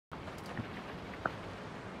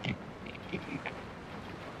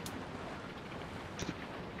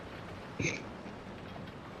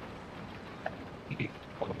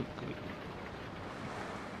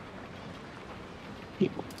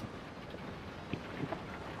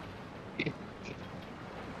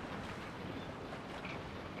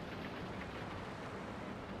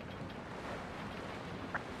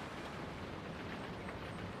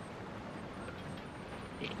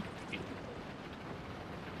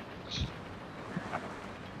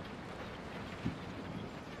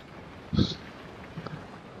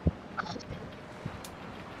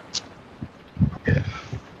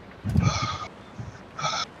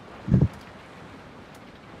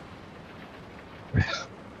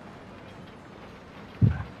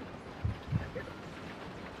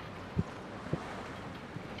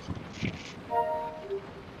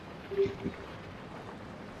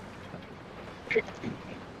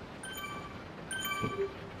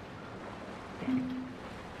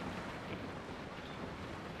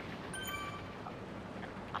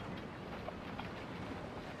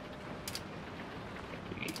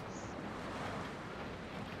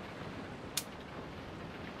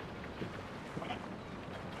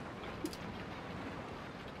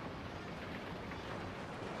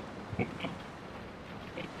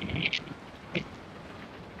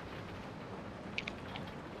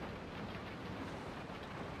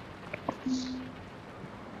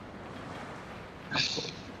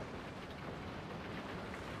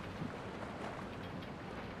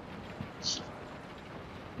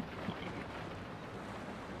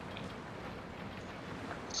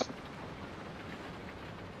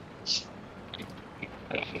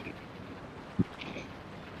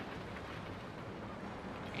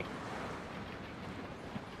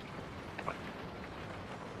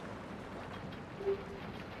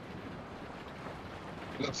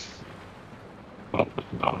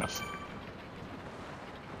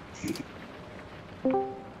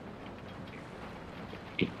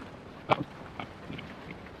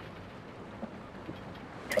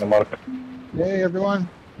Hey everyone.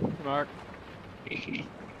 Mark.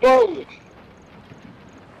 Whoa!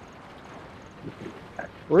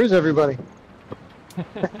 Where is everybody?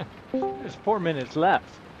 There's 4 minutes left.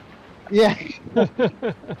 Yeah.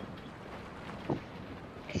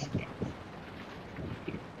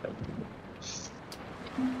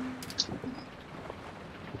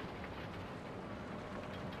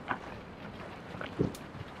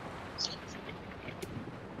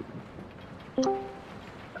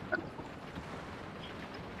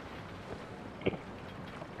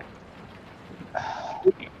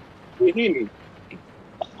 You hear me?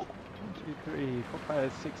 1, 2, 3, 4,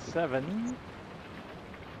 5, 6, 7.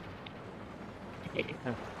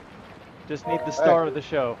 Just need the star of the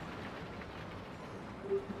show.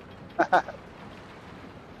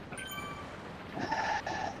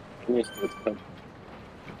 Yes, it's fine.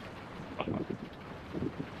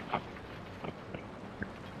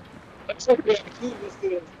 Looks like we have 2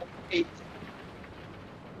 listed as 8.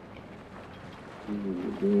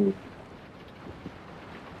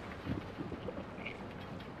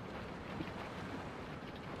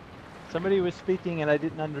 Somebody was speaking and I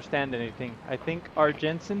didn't understand anything. I think R.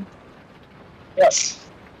 Jensen? Yes.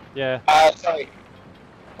 Yeah. Sorry.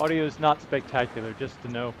 Audio is not spectacular, just to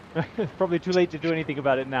know. Probably too late to do anything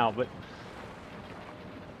about it now, but...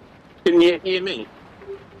 Can you hear me?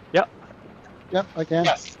 Yep. Yep, I can.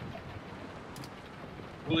 Yes.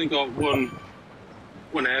 Only got one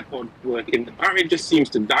AirPod working. Apparently it just seems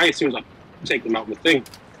to die as soon as I take them out of the thing.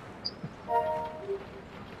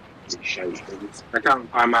 I can't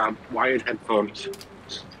find my wired headphones.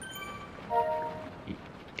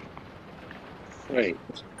 Wait.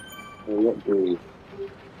 Well, what do we...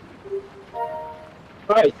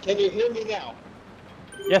 Right, can you hear me now?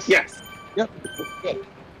 Yes. Yes. Yep. Good.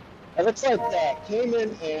 It looks like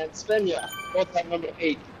Cayman and Svenja both have number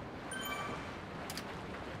 8.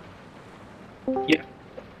 Yeah.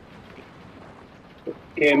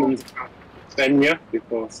 Cayman's at Svenja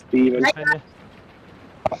before Steven.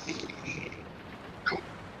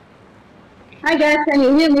 Hi guys, can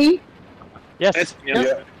you hear me? Yes.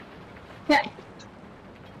 Yeah. Yeah.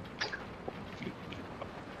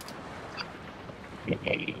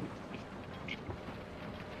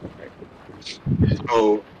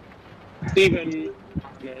 So, Stephen,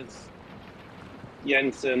 Agnes,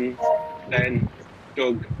 Jensen, Ben,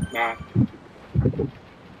 Doug, Matt,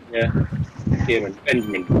 yeah, Benjamin,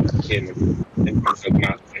 and Doug,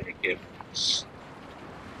 Matt, and Kim.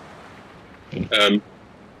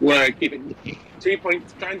 We're keeping 3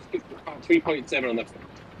 points, trying to keep about 3.7 on the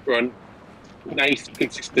front, nice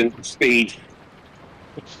consistent speed,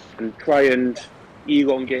 and try and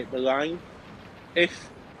elongate the line. If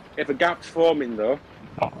a gap's forming though,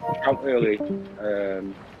 out early. I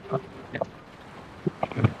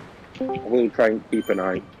will try and keep an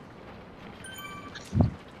eye.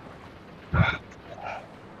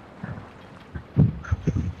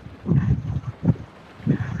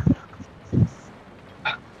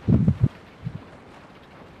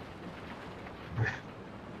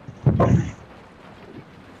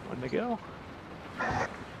 One to go.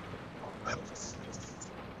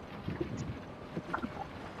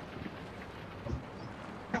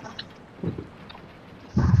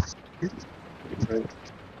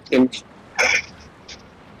 seconds.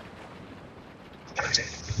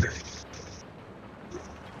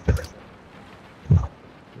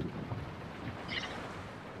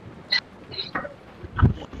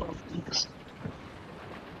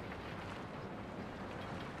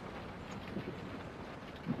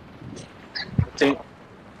 That's it.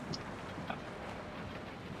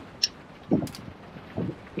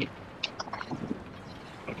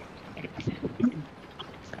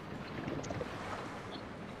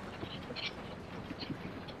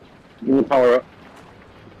 Give me power up.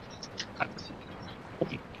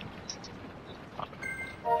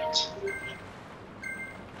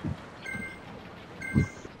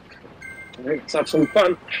 Let's have some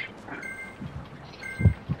fun.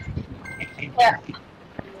 Yeah.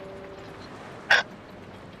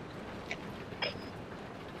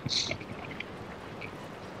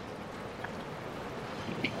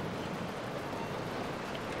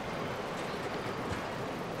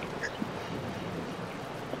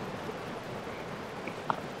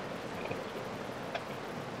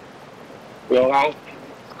 We all out.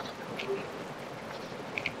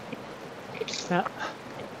 Yeah.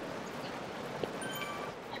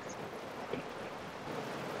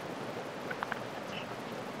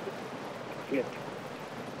 Yeah.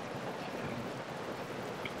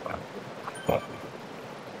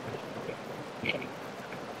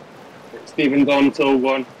 Stephen's on till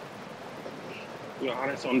 1. We got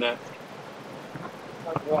Harris on there.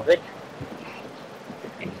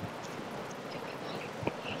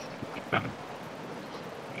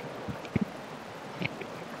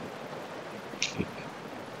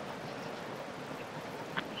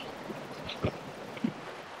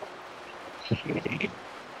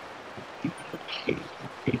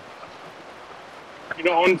 You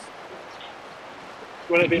know, on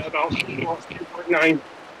well, a bit about 2.9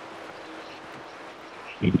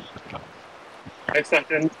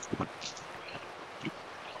 seconds.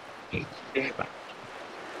 Yeah.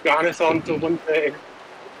 Garnis on till 1:30.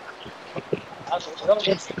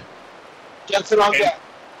 Jensen on deck.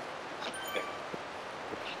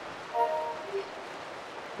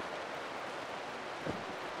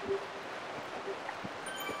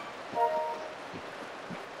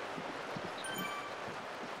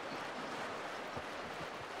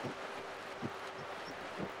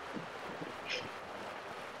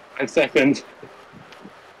 And seconds.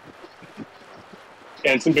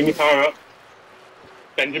 Jensen, bring your power up.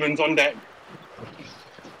 Benjamin's on deck.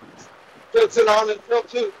 Jensen on until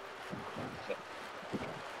 2.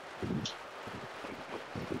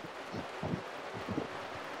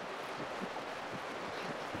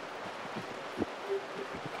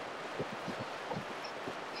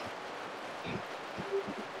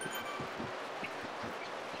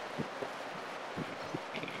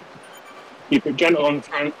 Keep it gentle on the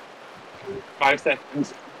front. 5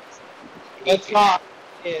 seconds. Let's lock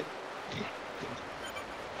in.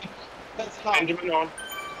 Let's lock. Benjamin on.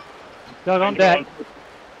 Doug on Benjamin deck.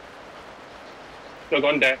 Doug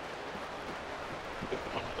on deck.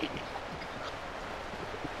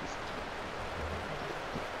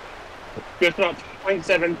 Just up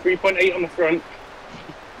 2.7, 3.8 on the front.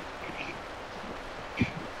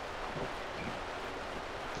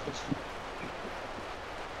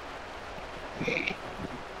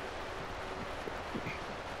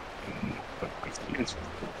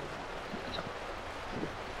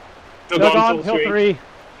 Doug on hill 3.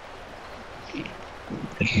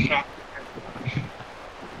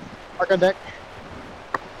 Mark on deck.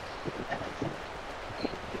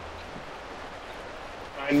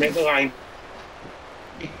 Line, make the line.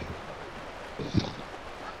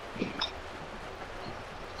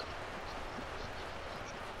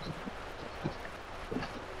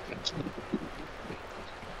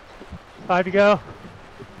 Five to go.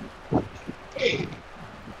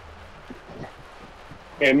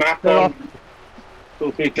 Okay, map Go on. off.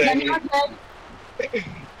 Till 3:30. Okay.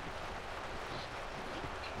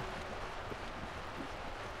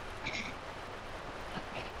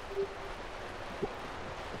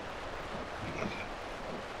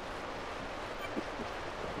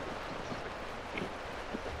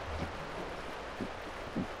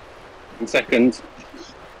 In seconds.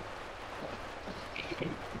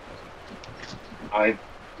 5.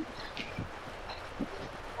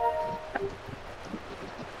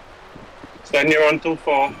 Stand near on till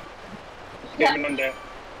 4. Stephen on deck.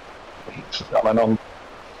 Coming on.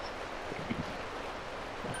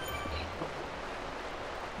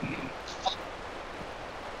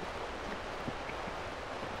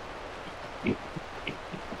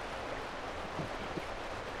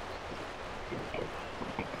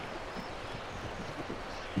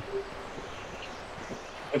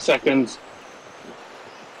 Seconds.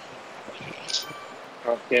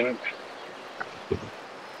 Cayman.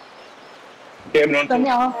 Cayman on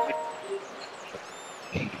Daniel. top.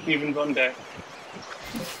 Stephen's on deck.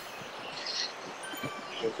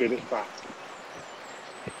 Go through this fast.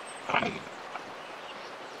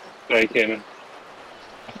 Sorry, Cayman.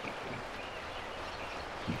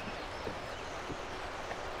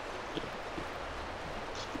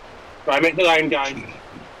 Right, make the line, guys.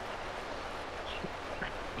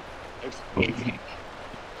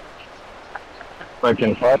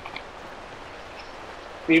 Breaking 5.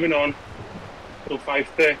 Stephen on till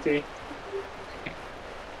 5:30.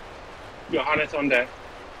 Johannes on deck.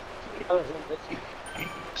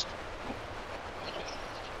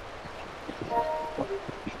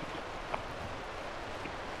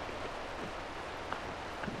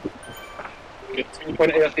 Get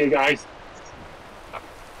 2.8 here, guys.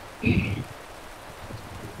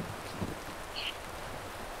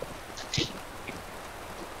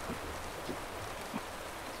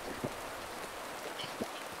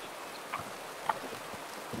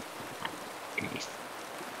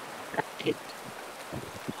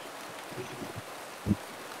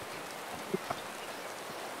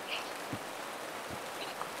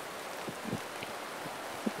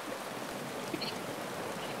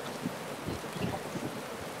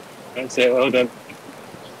 That's it, well done.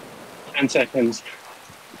 10 seconds.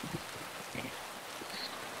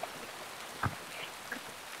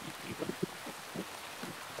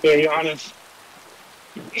 Okay, Johannes.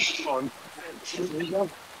 On.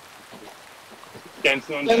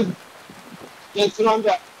 Jensen on deck. Jensen on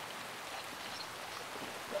deck.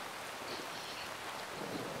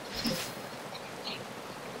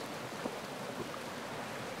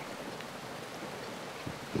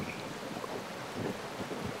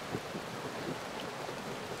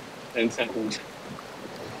 Seconds.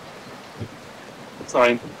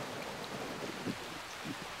 Sign.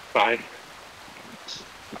 5.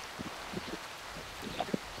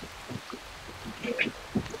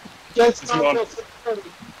 Jensen Come on. on till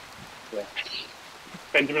 6:30. Yeah.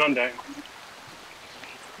 Benjamin on deck.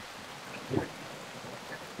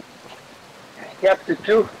 Yep, to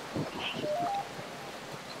 2.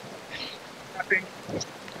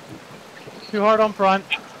 Too hard on front.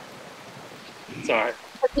 It's alright.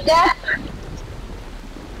 What's that?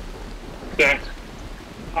 There.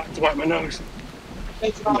 I have to wipe my nose.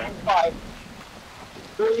 Jensen on till 5.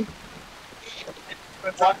 3,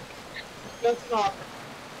 1. Jensen on.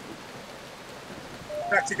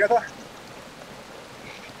 Back together.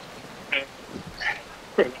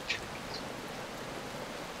 Pretty much.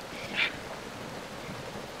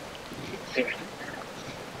 Yeah.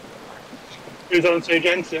 Who's on to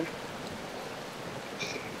Jensen?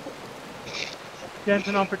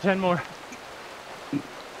 Jensen on for 10 more.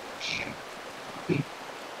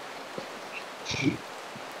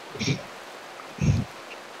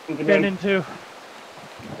 Ten in 2.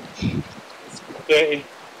 30.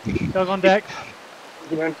 Doug on deck.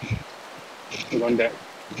 Benjamin. He's on deck.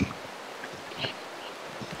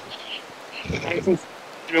 Thanks,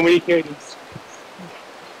 doing what you can.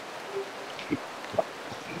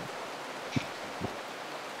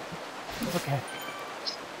 Okay.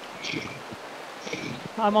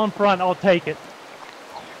 I'm on front, I'll take it.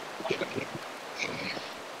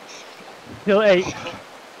 Till 8.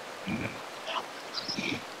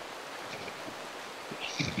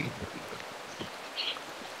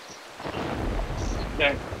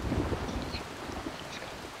 Okay.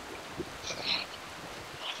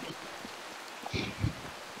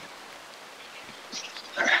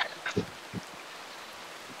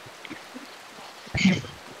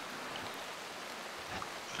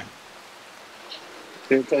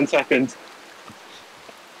 Okay, 10 seconds.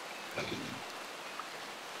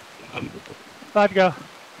 5 to go.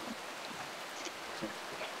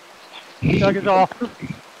 Doug is off.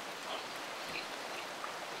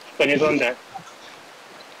 Benjamin's on deck.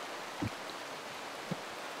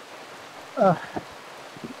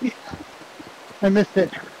 I missed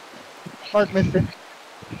it. Mark missed it.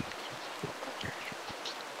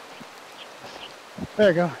 There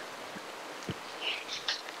you go.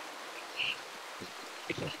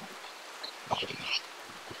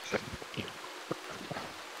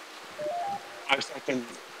 Five seconds.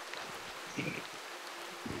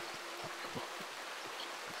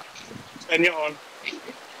 Ben, you're on.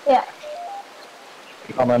 Yeah.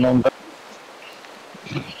 Coming on deck.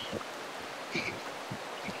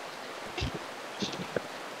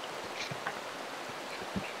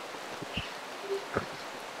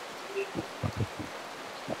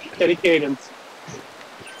 Steady cadence.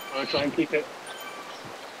 I'll try and keep it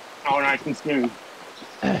how nice and smooth.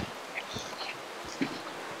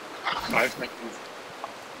 5 seconds.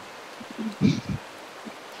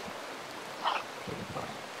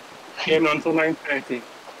 Game on until 9:30.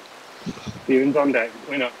 Steven's on deck.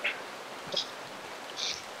 Win up.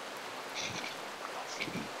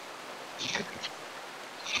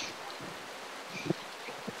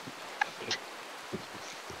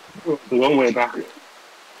 Oh, the long way back.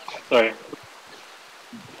 Sorry.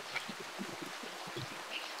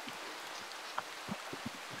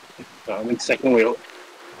 So I'm in second wheel.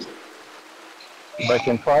 Back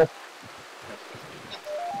in 5.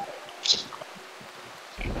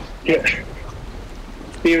 Yeah.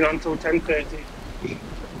 Steven on until 10:30.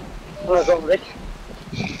 Let's go, Rick.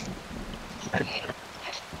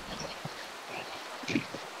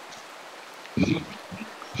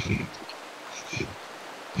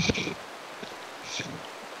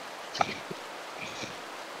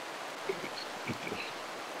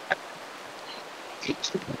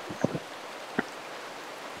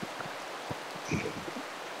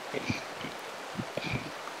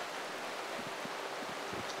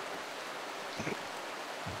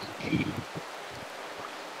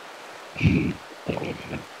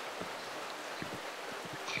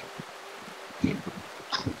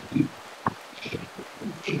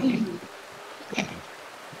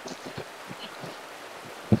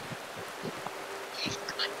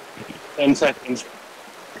 Ten seconds.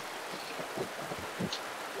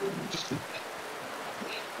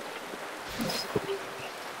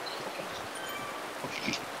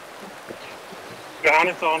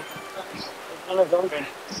 Johannes on. Johannes on.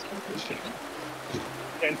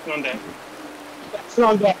 Jensen on deck. Jensen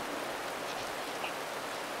on deck.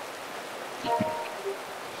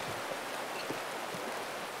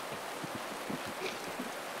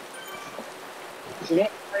 Do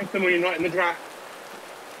not take them when you're not in the draft.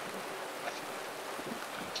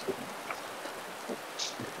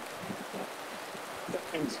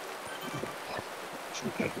 Seconds.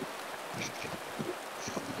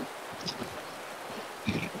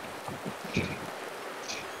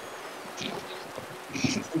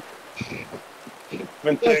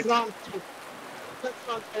 Jensen on. Jensen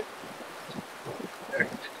on deck.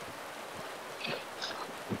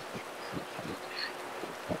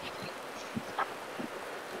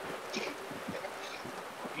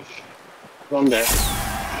 On there.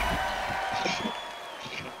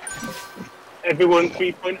 Everyone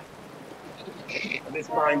 3 point at this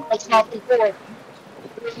time. That's not before.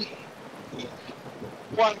 3,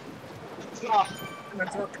 1. It's not.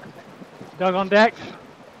 Doug on deck.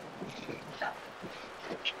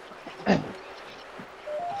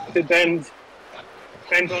 To bend.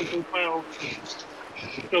 Bend on to 12.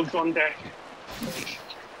 Doug's on deck.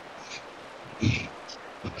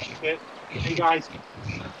 Okay. Hey guys.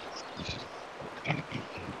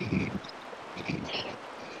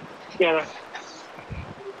 Together.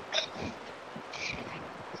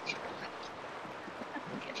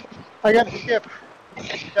 I got to skip.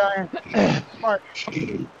 Dying. Mark.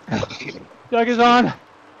 Doug is on.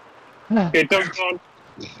 Okay, Doug's on.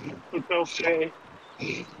 Good 12 stay.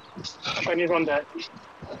 Benny's on deck.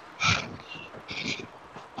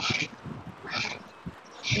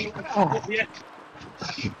 Yeah.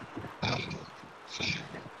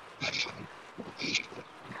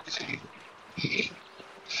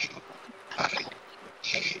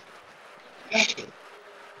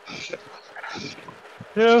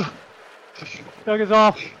 Two. Doug is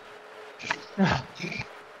off.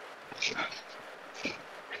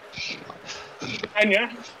 Anya,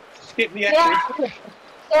 skip the Yeah. exit.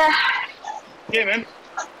 Yeah. Yeah, man.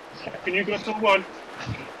 Can you go to 1?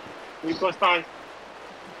 We've got 5.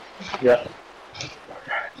 Yeah.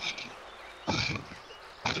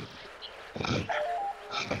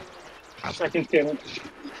 Second Kevin.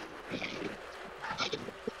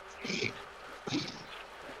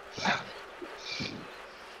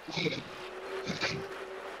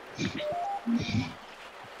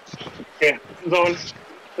 Okay, Steven's on.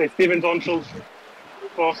 So Steven's on till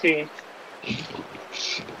 14.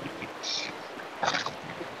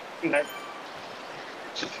 No.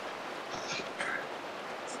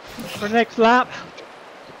 For next lap,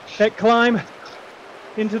 that climb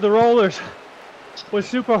into the rollers was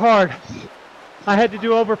super hard. I had to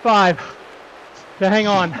do over 5 to hang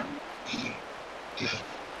on.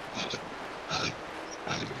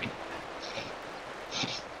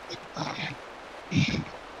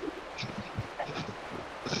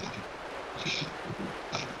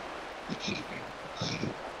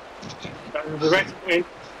 The rest win.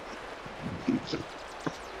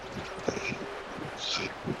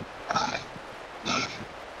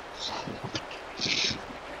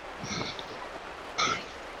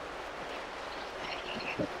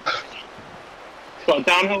 Got a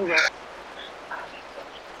downhill rest.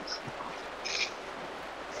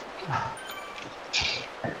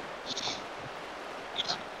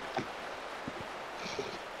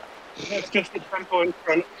 Let's just the tempo in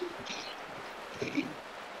front.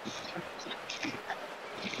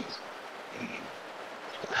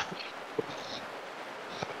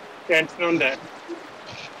 Jensen on deck.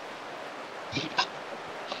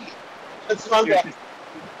 Jensen on deck.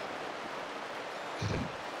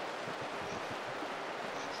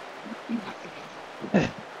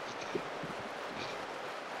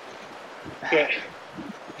 Okay.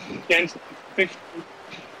 Jensen, 15.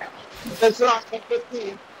 Jensen on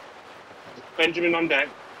 15. Benjamin on deck.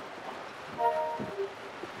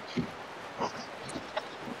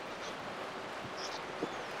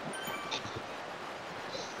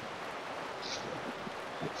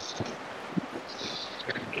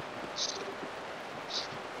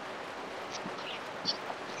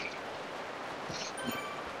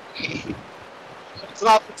 Jensen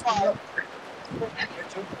off the 12.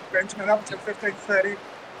 Benjamin up to 15:30.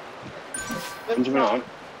 Benjamin on.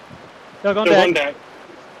 Doug on Doug on deck. deck.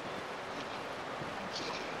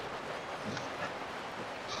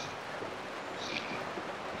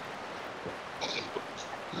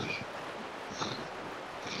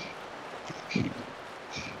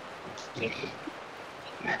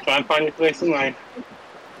 Try and find your place in line.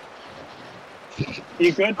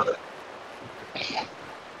 You good?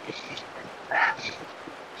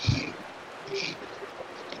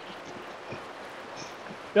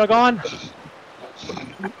 Doug on.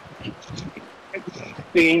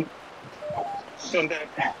 Dean. On deck.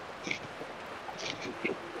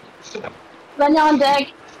 Daniel on deck.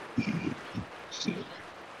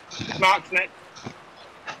 Mark's next.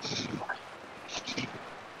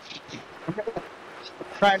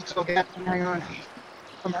 Trying to still get him. Hang on.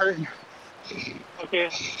 I'm hurting. Okay,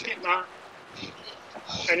 skip Mark.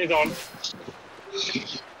 Ben is on.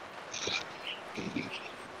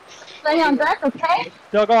 Daniel on deck, okay?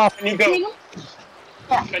 Doug off. Can you go?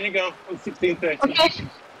 Yeah. Can you go on 16:30? Okay.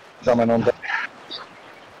 Coming on deck.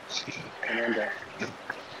 And on deck.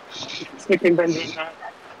 Sticking Benjamin now.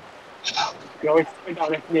 You always put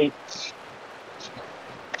down if you need.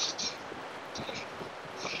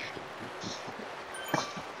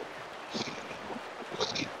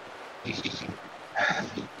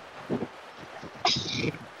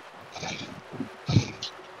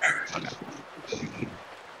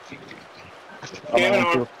 Coming Stephen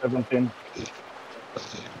on on. 17.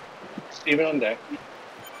 Stephen on deck.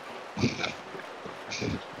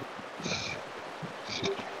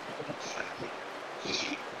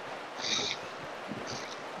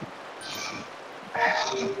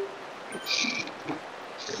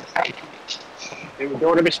 We don't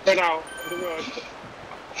want to be spread out on the road.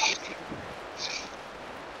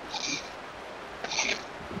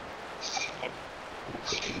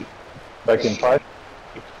 Back in 5.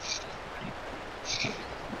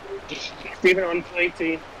 Stephen on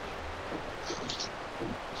 18.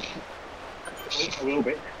 A little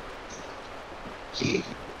bit.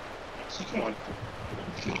 Come on.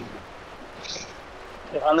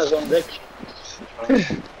 Johannes on deck.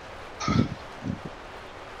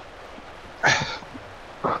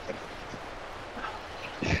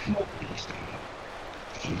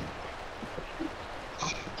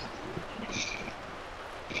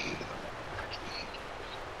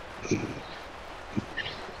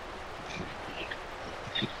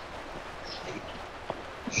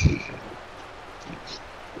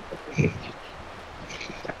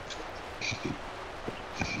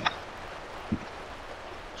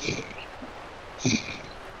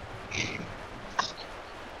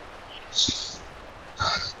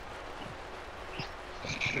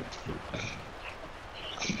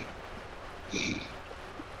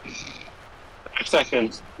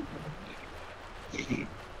 Seconds.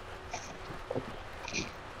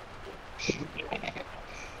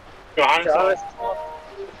 Johannes.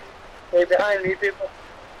 Stay behind me, people.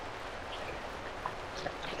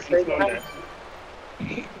 Stay behind.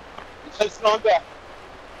 Jensen on deck.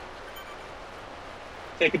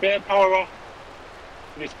 Take a bit of power off.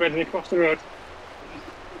 You're spreading across the road.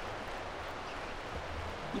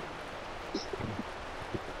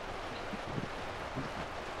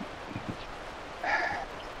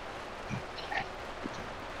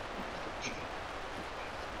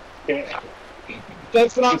 Okay.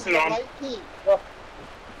 Jensen on Jensen on. 19.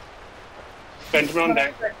 Benjamin on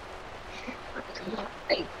deck.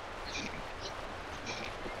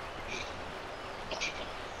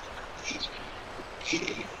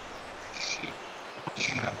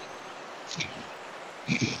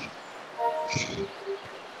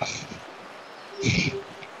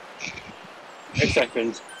 Eight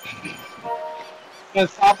seconds.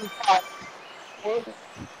 Jensen off in 5. 4,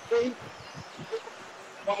 3,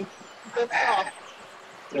 1. Jensen off.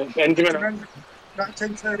 Benjamin.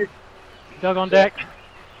 19:30. Doug on deck.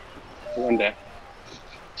 On deck.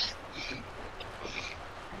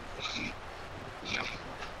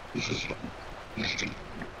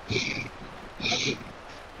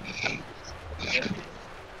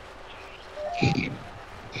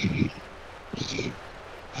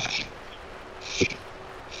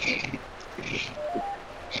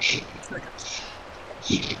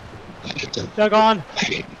 Doug on.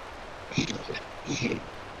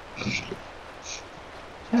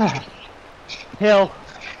 Hill.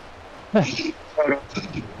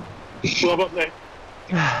 Club up there.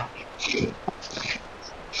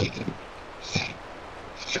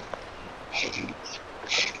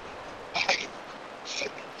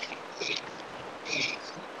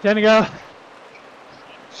 Ten to go.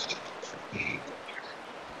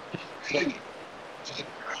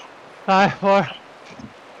 Five, four.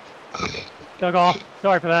 Doug off.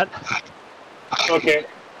 Sorry for that. Okay.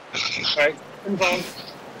 Right. Evens on.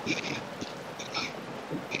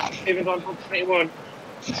 Evens on for 21.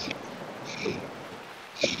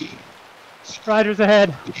 Riders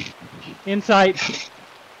ahead. In sight.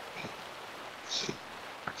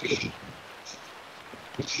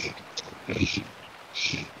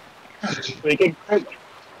 We can.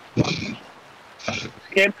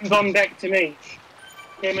 Cayman's on deck to me.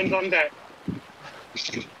 Cayman's on deck.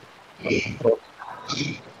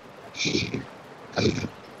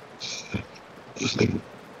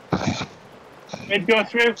 Mid go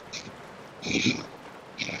through.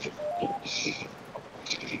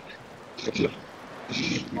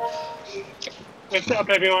 Lift it up,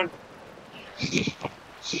 everyone.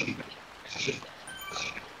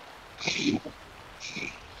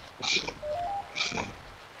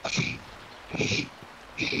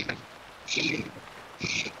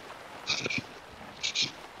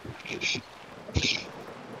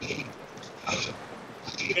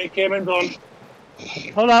 Okay, Cayman's on.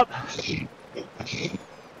 Hold up.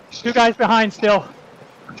 Two guys behind still.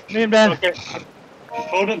 Me and Ben. Okay.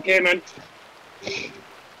 Hold up, Cayman.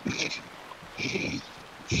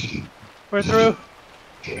 We're through.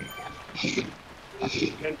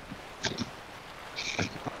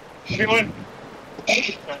 Everyone.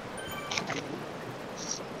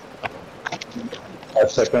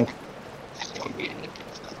 5 seconds.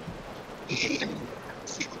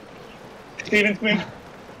 Steven Smith.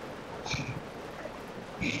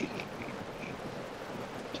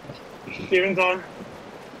 Steven's on.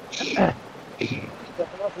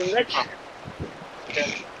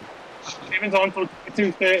 Okay. Steven's on for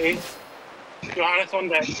 2:30. Johannes on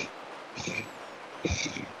deck.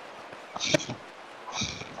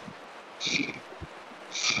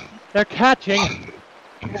 They're catching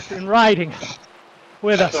and riding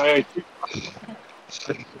with us. Sorry.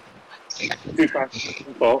 Too fast.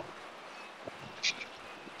 Fault.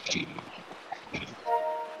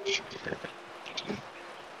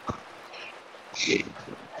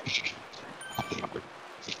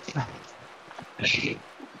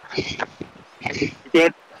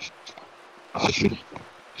 Good.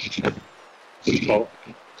 Fault.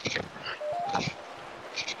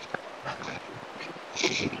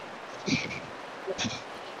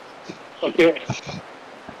 Okay.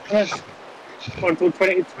 Yes. 1 till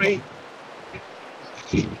 23.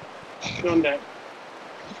 On deck.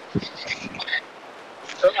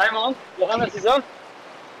 So I'm on. Johannes is on.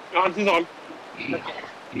 Johannes is on.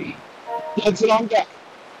 That's it on deck.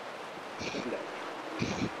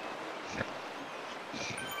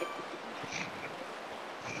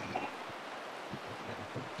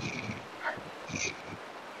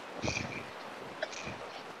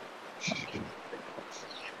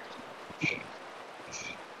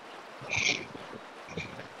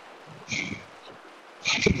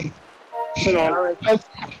 Sit on.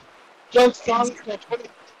 Just on.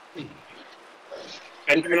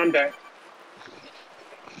 Benjamin on deck.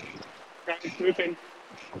 Guys, moving.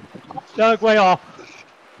 Doug, way off.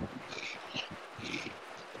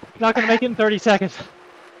 Not going to make it in 30 seconds.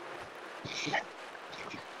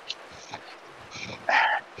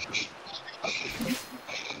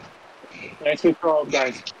 Nice control,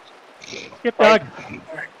 guys. Skip Doug.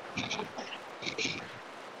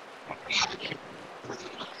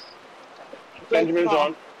 Benjamin's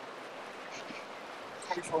on.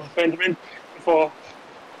 Benjamin, before.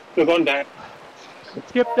 Doug on deck.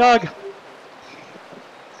 Skip Doug.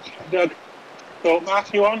 Doug. So,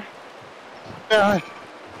 Mark, you on?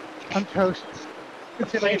 I'm toast.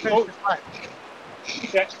 Until I finish this lap.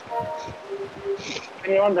 Yeah.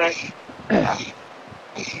 And you're on deck.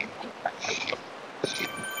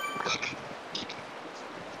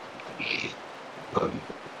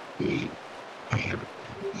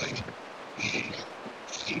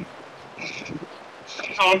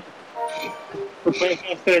 On. Prepare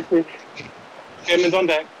for 30. Cameron's on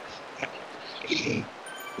deck.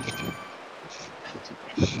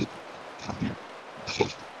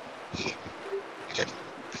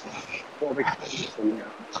 What we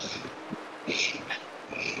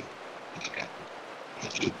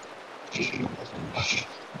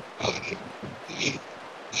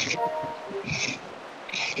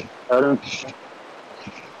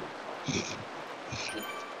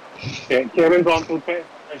Okay, Cameron's on full pay.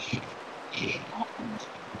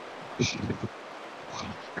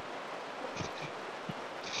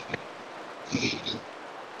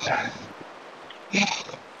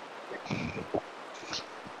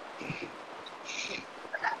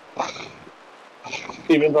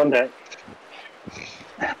 Steven's on deck.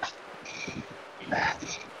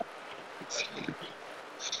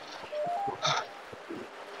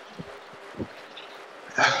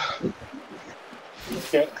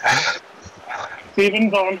 Okay.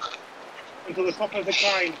 Steven's on until the top of the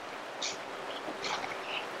climb.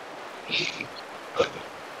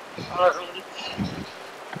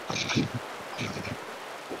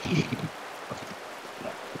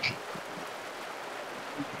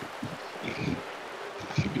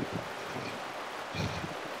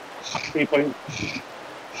 Three points.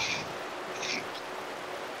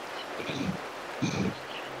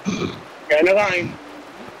 Get in a line.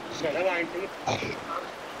 Get in a line, please.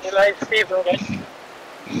 You like Steve, okay?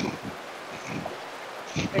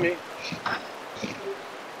 Hey, mate.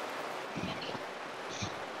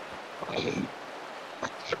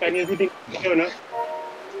 Ben, you think you're doing it?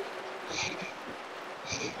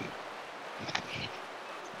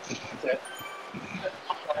 That's it.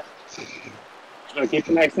 So keep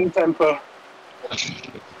it nice and tempo.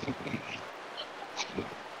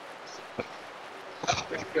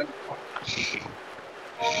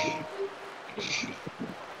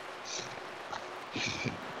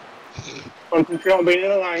 Concentrate on being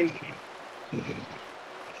in a line.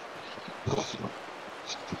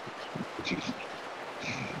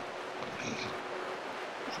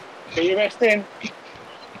 Can you rest in?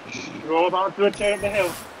 You're all about to return up the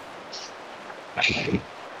hill.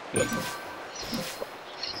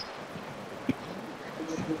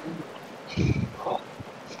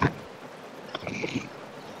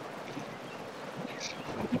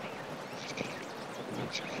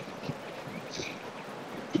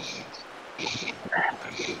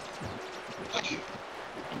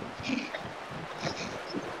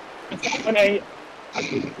 When I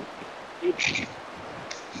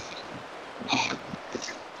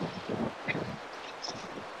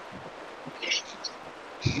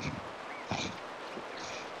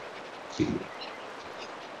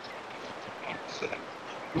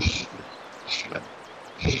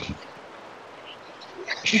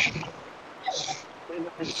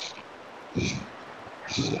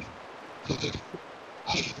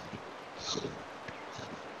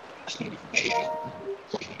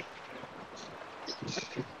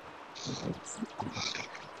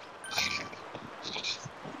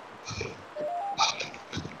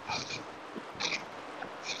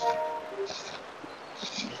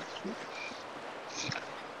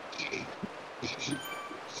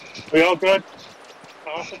we all good?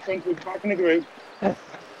 Off the front, we're back in the group.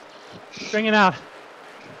 Bring it out.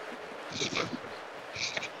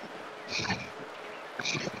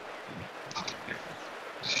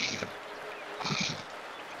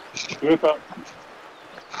 Group up.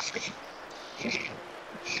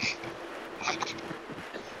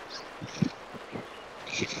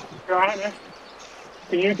 Joanna,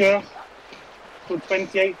 can you go to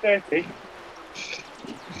 28:30?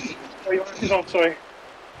 Oh, Joanna's is off, sorry.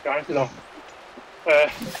 Joanna's is off.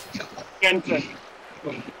 Jensen.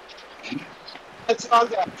 It's on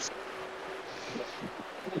there.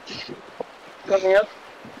 Coming up.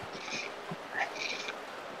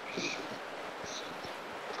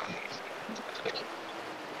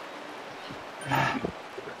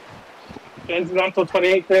 Jensen's on till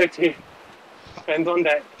 28:30. Ben's on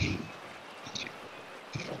deck.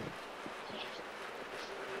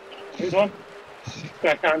 Who's on?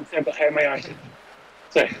 I can't see, I've got hair in my eyes.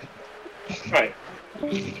 So, right.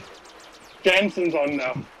 Jensen's on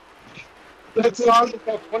now. It's on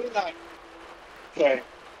for 29. Sorry.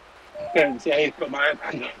 Can't see how you've got my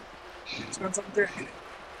iPad on. It's on there.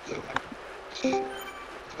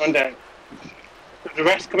 On deck. The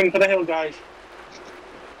rest coming for the hill, guys.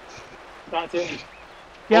 That's it.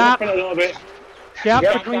 Gap. Open it a little bit. Gap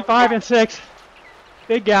between 5 and 6.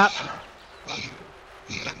 Big gap.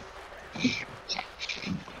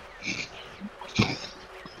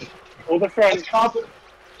 Hold the front.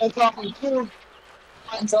 It's off in 2.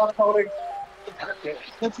 Mine's on holding. Yeah.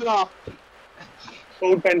 It's it off.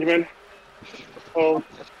 Hold Benjamin. Hold.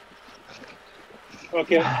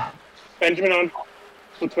 Okay. Benjamin on.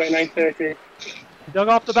 For 29.30. Dug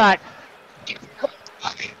off the back.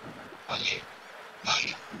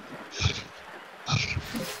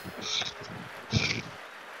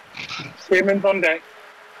 Siemens on deck.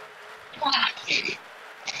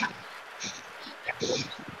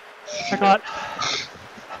 I got.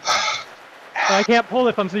 But I can't pull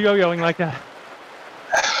if I'm yo-yoing like that.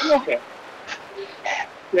 Okay.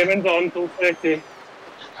 Siemens on till 30.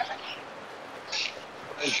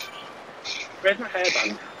 Where's my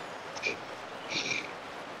hairband?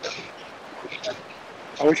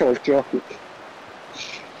 I wish I was joking.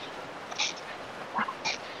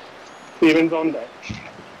 Stevens on deck.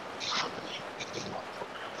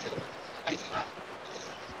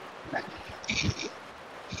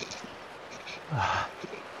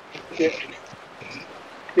 Okay.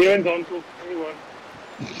 Stevens on till 31.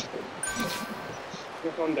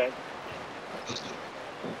 Just on deck.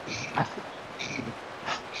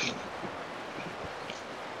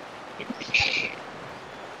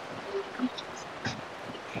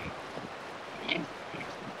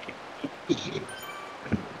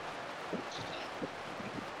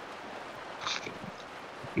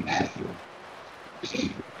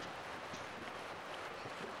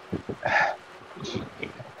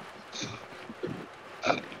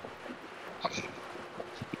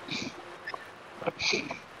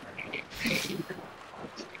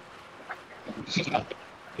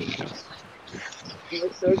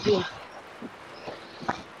 So good.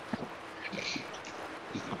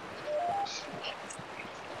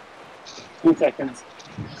 Two seconds.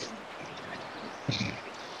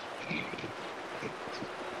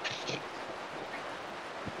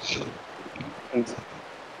 And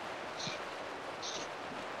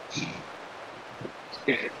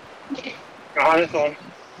harness on.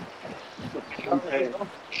 Okay.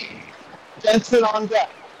 Jensen on deck.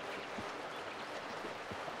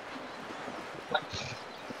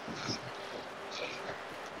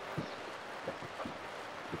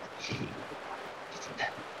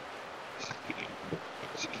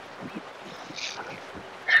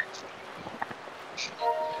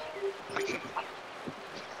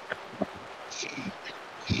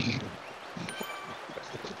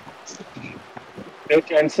 Bill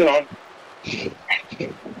Jensen on.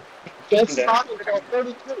 Jensen on, we're going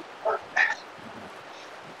 32.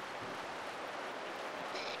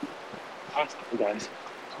 Awesome, guys.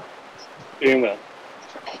 Doing well.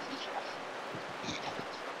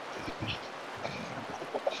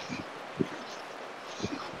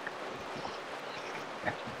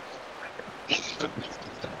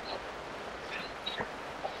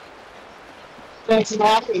 Jensen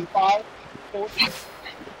off in 5, 4,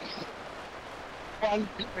 1,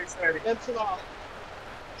 Jensen off.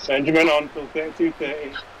 Benjamin on till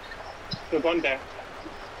 32.30. Still on deck.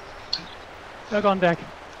 Dug on deck.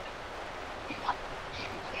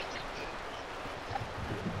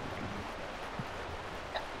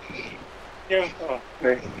 Yeah. Oh,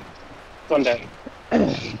 great. It's on deck.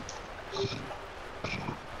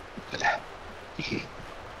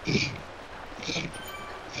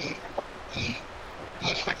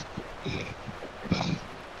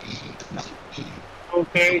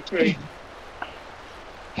 Okay, 3.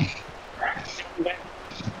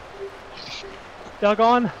 Dug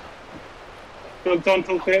on. Doug's on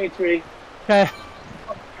till 33. Okay.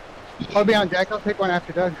 I'll be on deck. I'll take one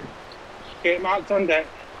after Doug. Okay, Mark's on deck.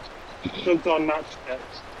 Doug's on Mark's deck.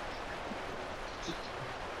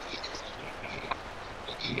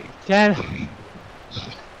 10.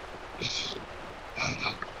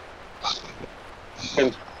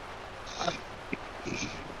 And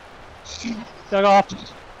Dug off.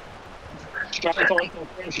 Mark's on till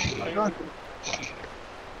 33.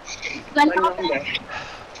 Then On deck.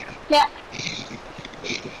 yeah.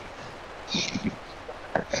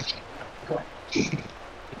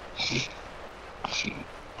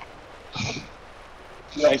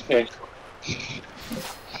 Nice pitch.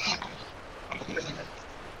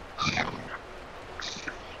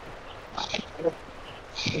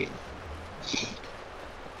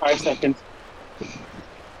 Five seconds.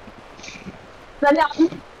 Then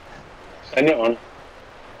on. And you're on.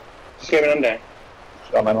 Kevin on deck.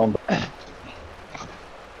 Coming on.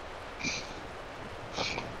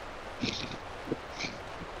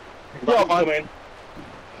 Come in.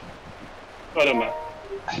 Hold on, man.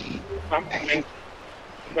 I'm coming.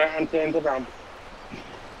 Right hand turns around.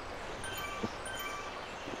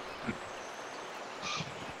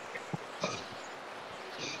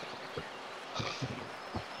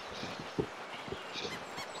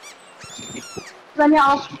 Then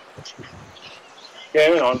off.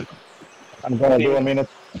 Kevin on. I'm gonna do a minute.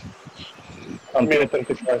 Minute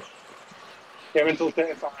 35. Get until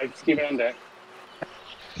 35. Just keep it on there.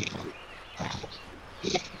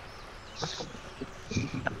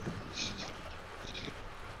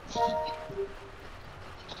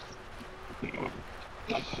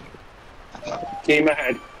 Team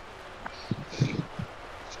ahead.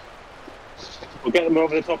 We'll get them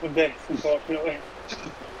over the top of this, unfortunately.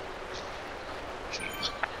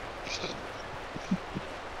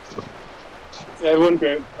 Everyone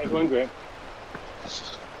group. Everyone group.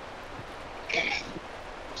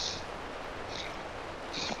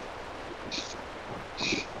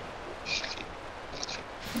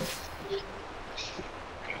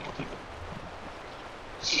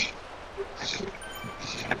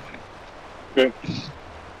 Group.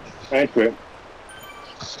 Right, group.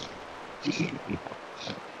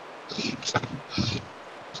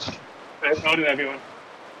 Right, loaded everyone.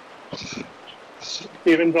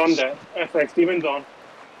 Stephen's on there. Sorry, Stephen's on.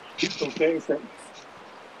 So 36.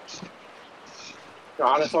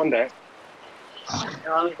 Johannes on there.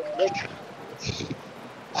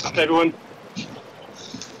 Everyone.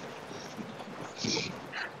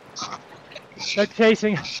 They're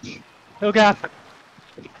chasing. No gap.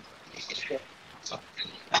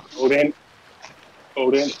 Hold in.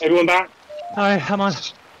 Hold in. Everyone back. All right, I'm on.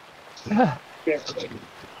 Okay.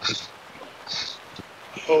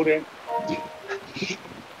 Hold in.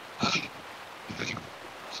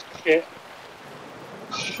 Okay.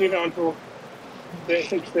 Keep it on till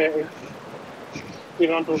 36:30. Keep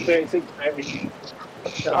it on till 36:30.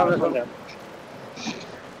 Johannes on there.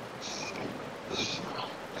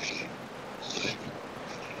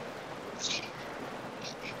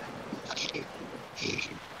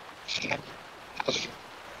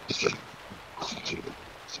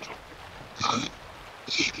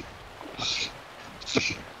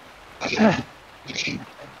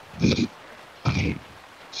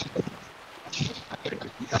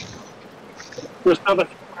 There's another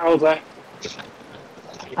hours left.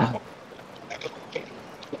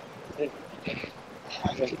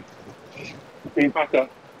 Being back up.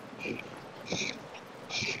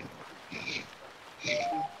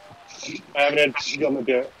 I haven't had you on the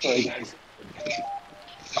dirt. Sorry, guys.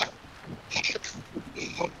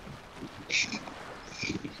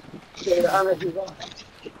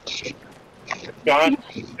 John,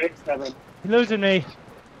 6, 7. You're losing me.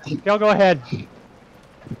 Y'all go ahead.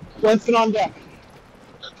 Jensen on deck.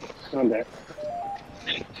 On there.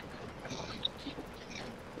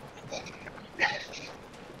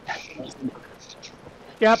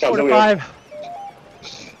 Gap 4 to 5.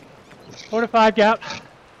 4 to 5 gap.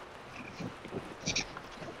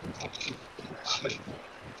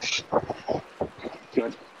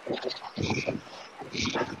 Good.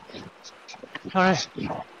 All right.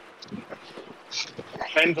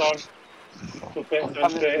 Ben's on. So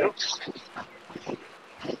 30.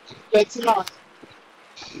 Jensen on.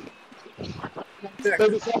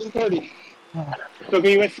 37:30. Look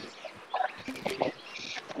at you with.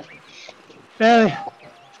 Barely.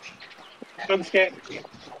 Don't skip.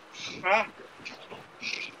 Ah,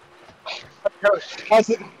 How's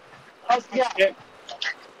it? How's the gap? skip.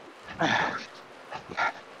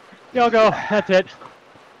 Y'all go. That's it.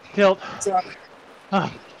 Tilt.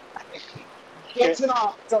 Jensen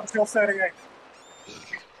off. Still 38.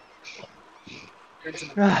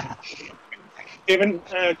 Kevin,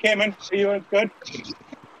 Cameron, are you good?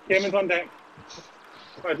 Cameron's on deck.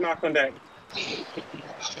 Where's Mark on deck?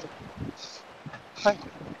 Hi.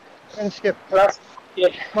 And skip. Last. Yeah.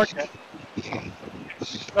 Mark.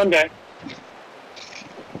 On deck.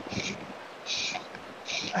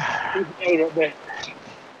 Who's the other up there?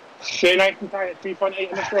 Stay nice and tight at 3.8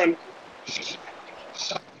 in the front.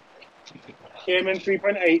 Cameron,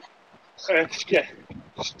 3.8. Yeah.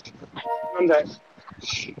 On deck.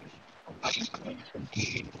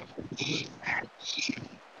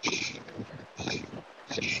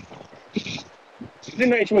 Didn't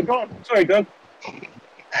know you were gone. Sorry, Doug.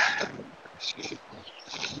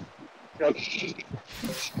 Doug.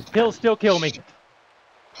 He'll still kill me.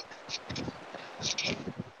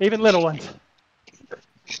 Even little ones.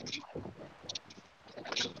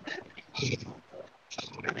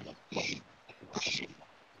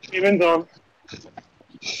 Steven's on.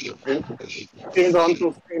 Steven's on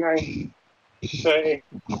till 39. 30.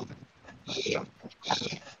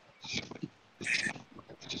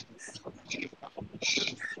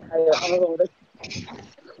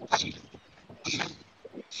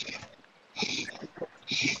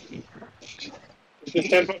 Just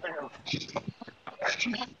 10 foot down.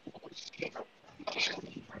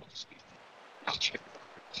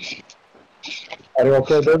 Are you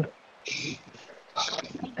okay, Doug?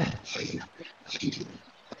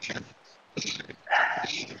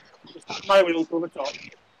 my wheels over the top.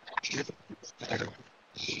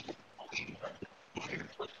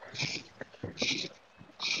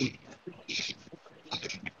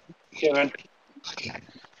 Okay, man.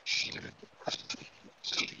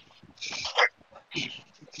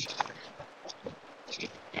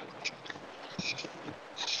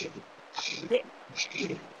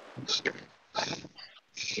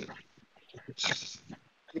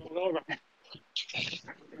 Roll over.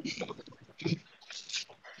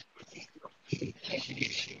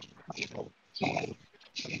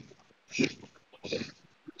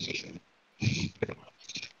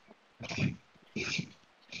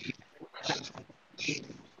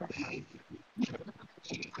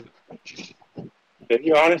 If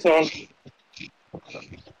you're honest on,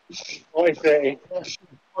 always say,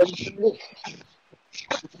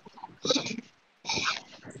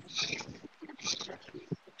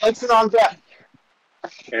 Exit on deck.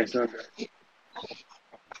 yes, okay.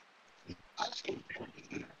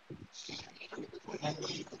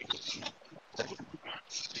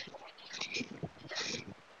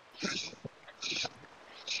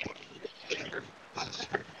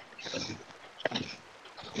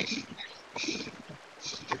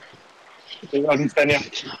 You understand, yeah?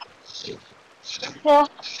 Yeah.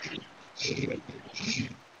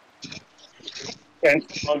 And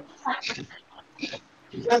on.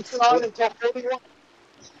 Exit on and deck 31.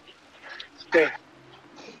 Okay.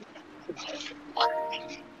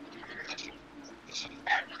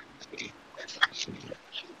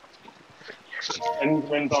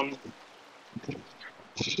 Benjamin's on.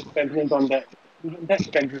 Benjamin's on deck.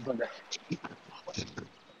 Benjamin's on deck.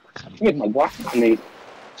 Where's my watch I need?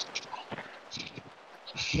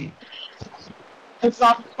 Exit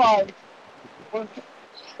on 5. 1,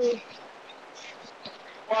 2,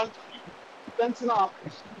 1. Benson off.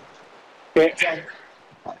 Okay.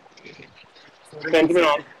 Benjamin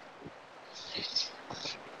on.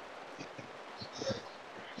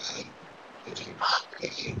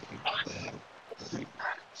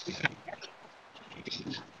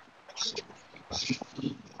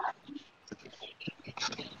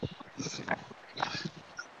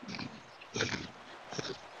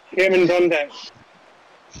 Cayman's on deck.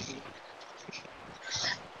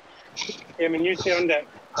 Cayman, you stay on deck.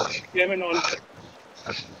 Cayman on.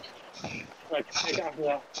 Right, take it after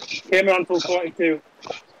that. Cayman on full 42.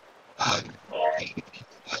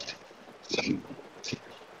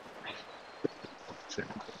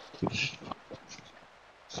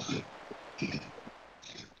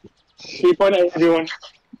 Three point eight, everyone.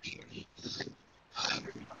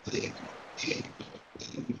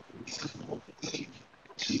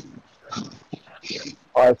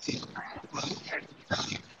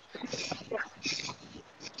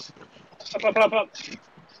 Up.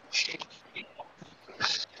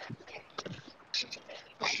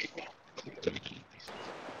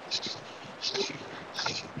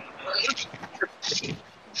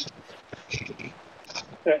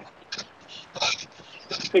 Okay.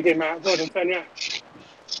 Big game, Matt. Go ahead, yeah.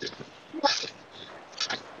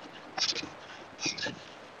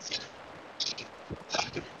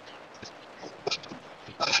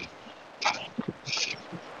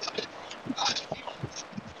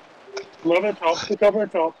 Come over the top. Kick over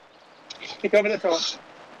the top. Kick over the top.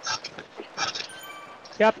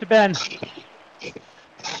 Gap to Ben.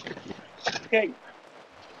 Kick.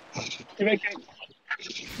 Give me a kick.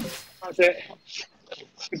 That's it.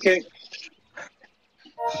 Good kick.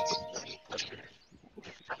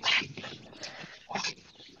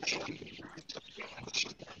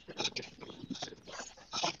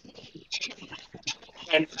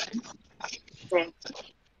 And front.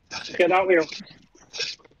 Get that wheel.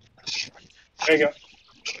 There you go.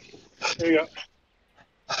 There you go.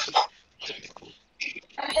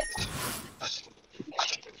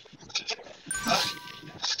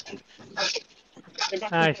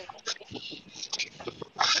 Nice.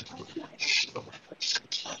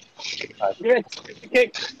 Good.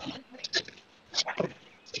 Kick.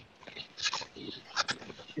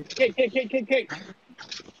 Kick.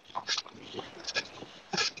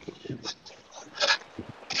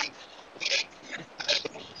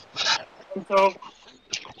 So,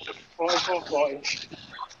 40.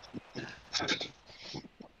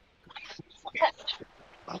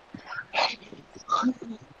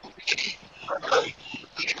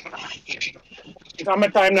 It's hammer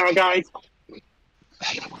time now, guys.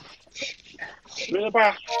 Reel it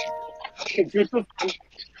back. Get your foot.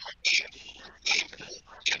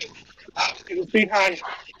 Get the speed high.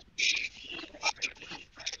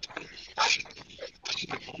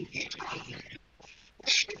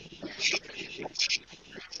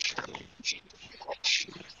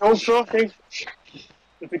 Don't stroking.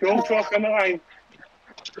 The to go. Talk on the line.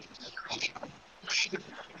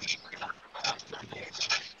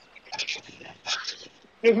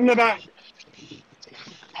 Give him the back.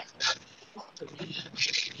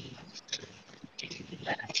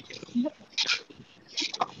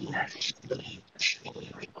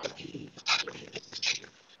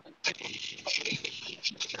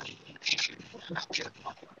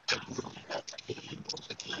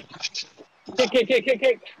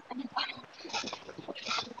 Kick.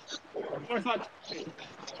 Where's that?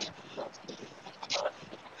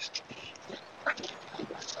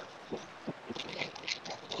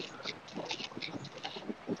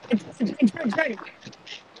 Straight.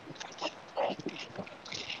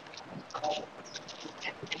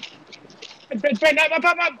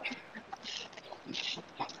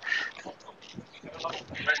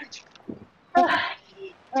 Up.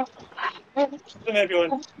 Listen,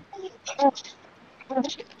 everyone.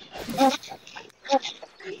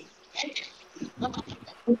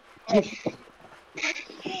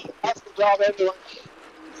 That's the job, everyone.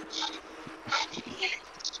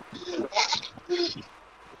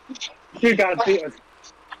 You guys beat us.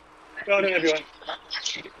 Well done, everyone.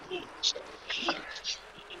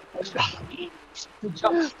 Good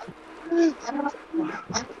job.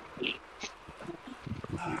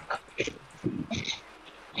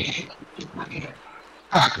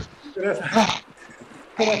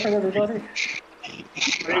 Good effort, everybody.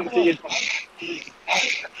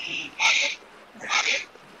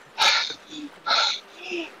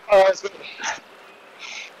 So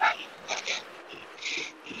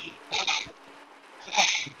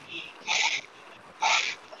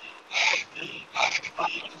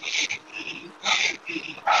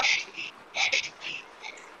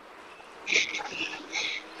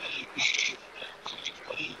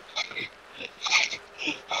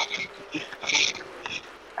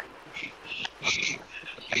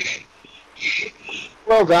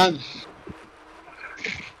well done.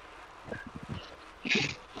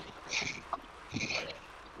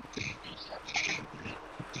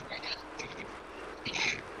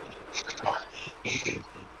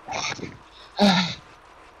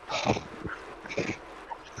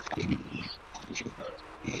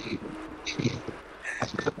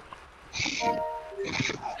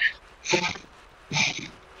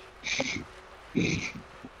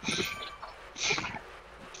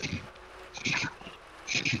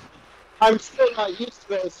 I'm still not used to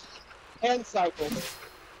those hand cycles.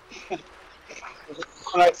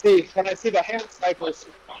 when I see the hand cycles.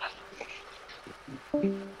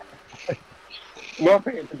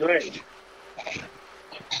 Morphing into great.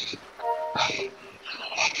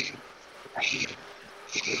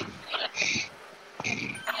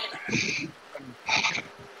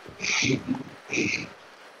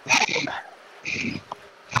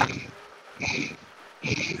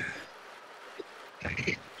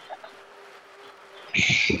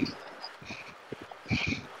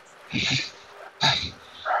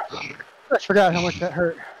 I forgot how much that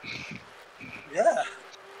hurt. Yeah.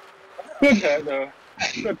 Good hurt, though.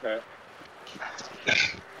 Good hurt.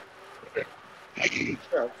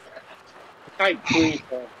 Well, type 3,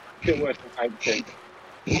 so still worse than type 2.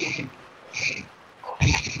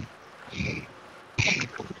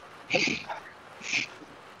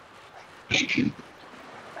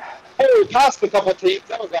 Hey, we passed a couple teams.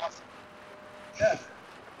 That was awesome. Yeah.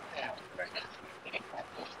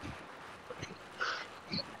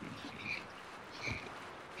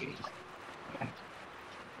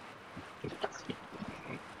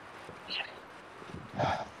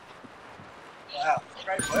 Wow.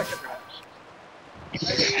 Great work, everyone.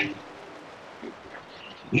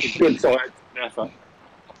 Good sort effort.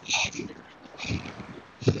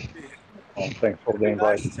 Oh, thanks for the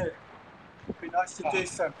invite. It'd be nice to do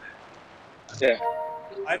some. Yeah.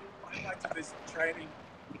 I'd like to do some training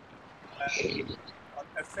on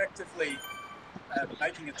effectively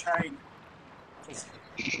making a train.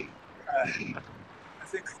 I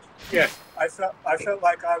think. Yeah. I felt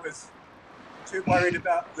like I was too worried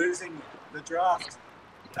about losing the draft,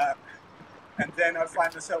 and then I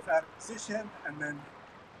find myself out of position, and then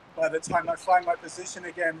by the time I find my position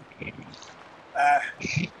again,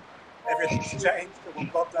 everything's changed or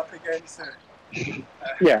bobbed up again. So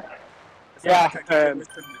Yeah. I can get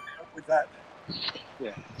with that.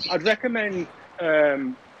 Yeah. I'd recommend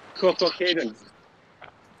Coco Cadence.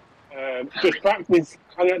 Just practice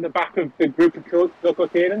hanging at the back of the group of Coco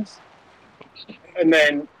Cadence, and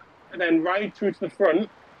then ride through to the front,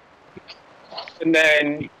 and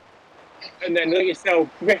then let yourself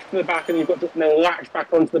drift to the back, and you've got to then latch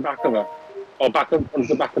back onto the back of her, or back up onto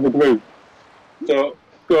the back of the group. So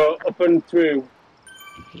go up and through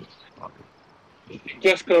it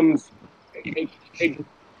just comes. It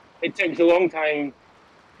takes a long time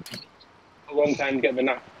to get the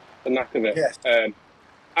knack of it. Yes.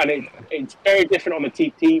 And it's very different on the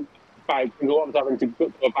TT bike. There's a lot of having to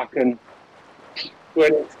go back and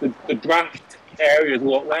when it's the draft area is a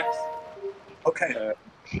lot less. Okay.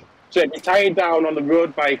 So if you tie it down on the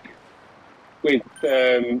road bike with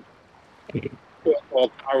or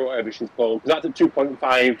car, whatever she's called, because that's at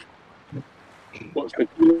 2.5 watts per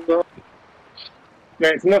kilo. Yeah,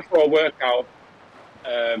 it's enough for a workout.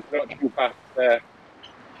 Not too fast.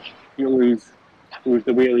 You lose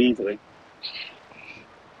the wheel easily,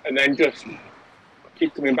 and then just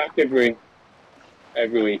keep coming back every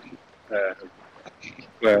week.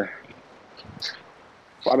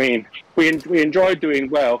 I mean, we enjoy doing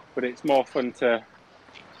well, but it's more fun to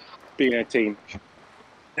be in a team.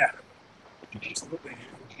 Yeah, absolutely.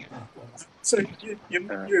 So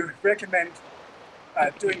you recommend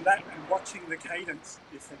doing that and watching the cadence,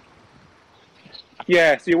 you think?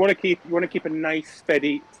 Yeah, so you want to keep a nice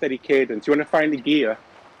steady cadence. You want to find the gear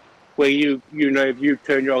where you know if you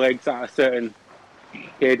turn your legs at a certain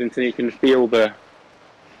cadence and you can feel the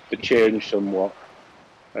change somewhat.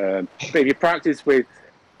 But if you practice with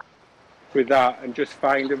that and just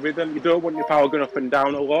find a rhythm, you don't want your power going up and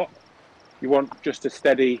down a lot. You want just a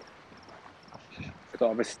steady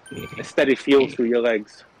sort of a steady feel through your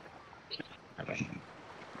legs.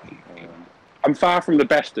 I'm far from the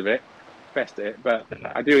best at it, but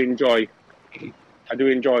I do enjoy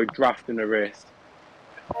drafting a race.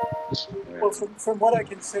 Well, from what I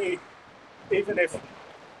can see, even if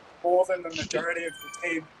more than the majority of the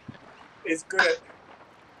team is good at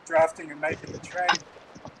drafting and making the train,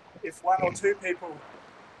 if one or two people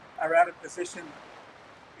are out of position,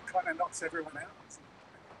 it kind of knocks everyone out.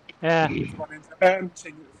 Yeah. One ends up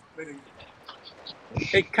splitting.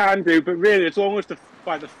 It can do, but really, as long as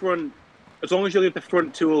as long as you leave the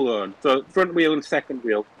front two alone, so front wheel and second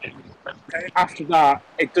wheel. Okay. After that,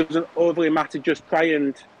 it doesn't overly matter. Just try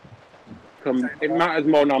and come. It matters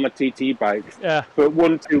more on the TT bikes. Yeah. But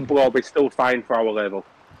 1-2 blob is still fine for our level.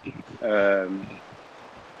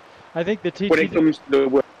 I think the TT. When it comes to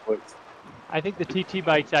the workouts. I think the TT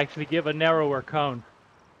bikes actually give a narrower cone.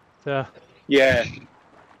 So. Yeah.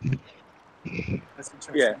 That's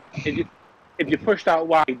interesting. Yeah. If you pushed out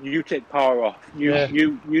wide, you take power off.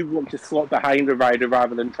 You want to slot behind the rider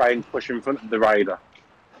rather than try and push in front of the rider.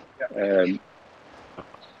 Yeah.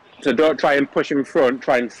 So don't try and push in front.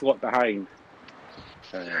 Try and slot behind.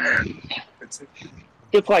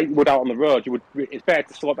 Just like you would out on the road, it's better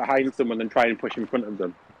to slot behind someone than try and push in front of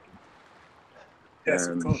them. Yes,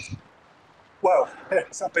 of course. Well,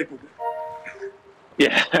 some people do.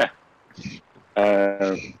 Yeah.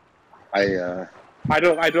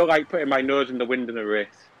 I don't like putting my nose in the wind in a race.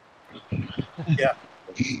 Yeah.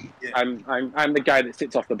 I'm the guy that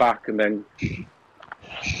sits off the back and then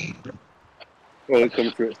will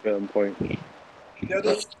come through at a certain point. Yeah,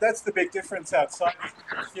 that's the big difference outside.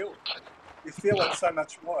 You feel it so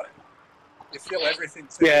much more. You feel everything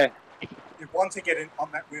too. Yeah. You want to get in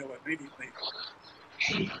on that wheel immediately.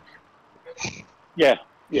 Yeah.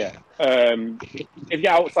 If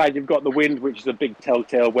you're outside, you've got the wind, which is a big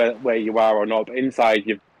telltale where you are or not. But inside,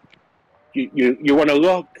 you want to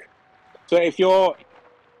look. So if your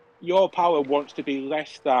power wants to be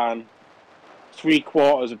less than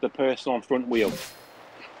 3/4 of the person on front wheel.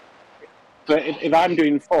 So if I'm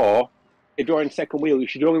doing 4, if you're on second wheel, you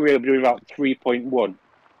should only really be doing about 3.1.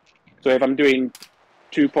 So if I'm doing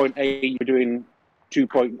 2.8, you're doing 3.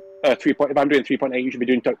 If I'm doing 3.8, you should be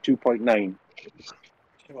doing 2.9.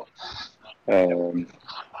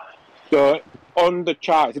 So on the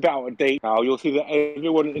chart, it's a bit out of date now. You'll see that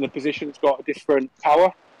everyone in a position's got a different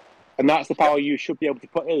power, and that's the power you should be able to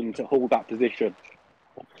put in to hold that position,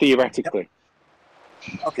 theoretically.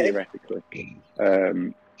 Yep. Okay. Theoretically,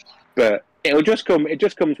 but it just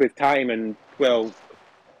comes with time, and well,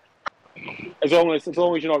 as long as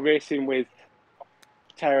you're not racing with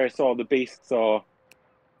terrorists or the beasts or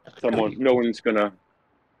someone, no one's gonna.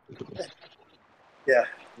 Yeah.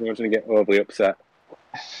 No one's gonna get overly upset.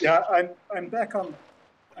 Yeah, I'm back on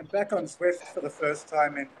Zwift for the first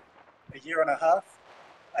time in a year and a half.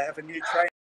 I have a new train.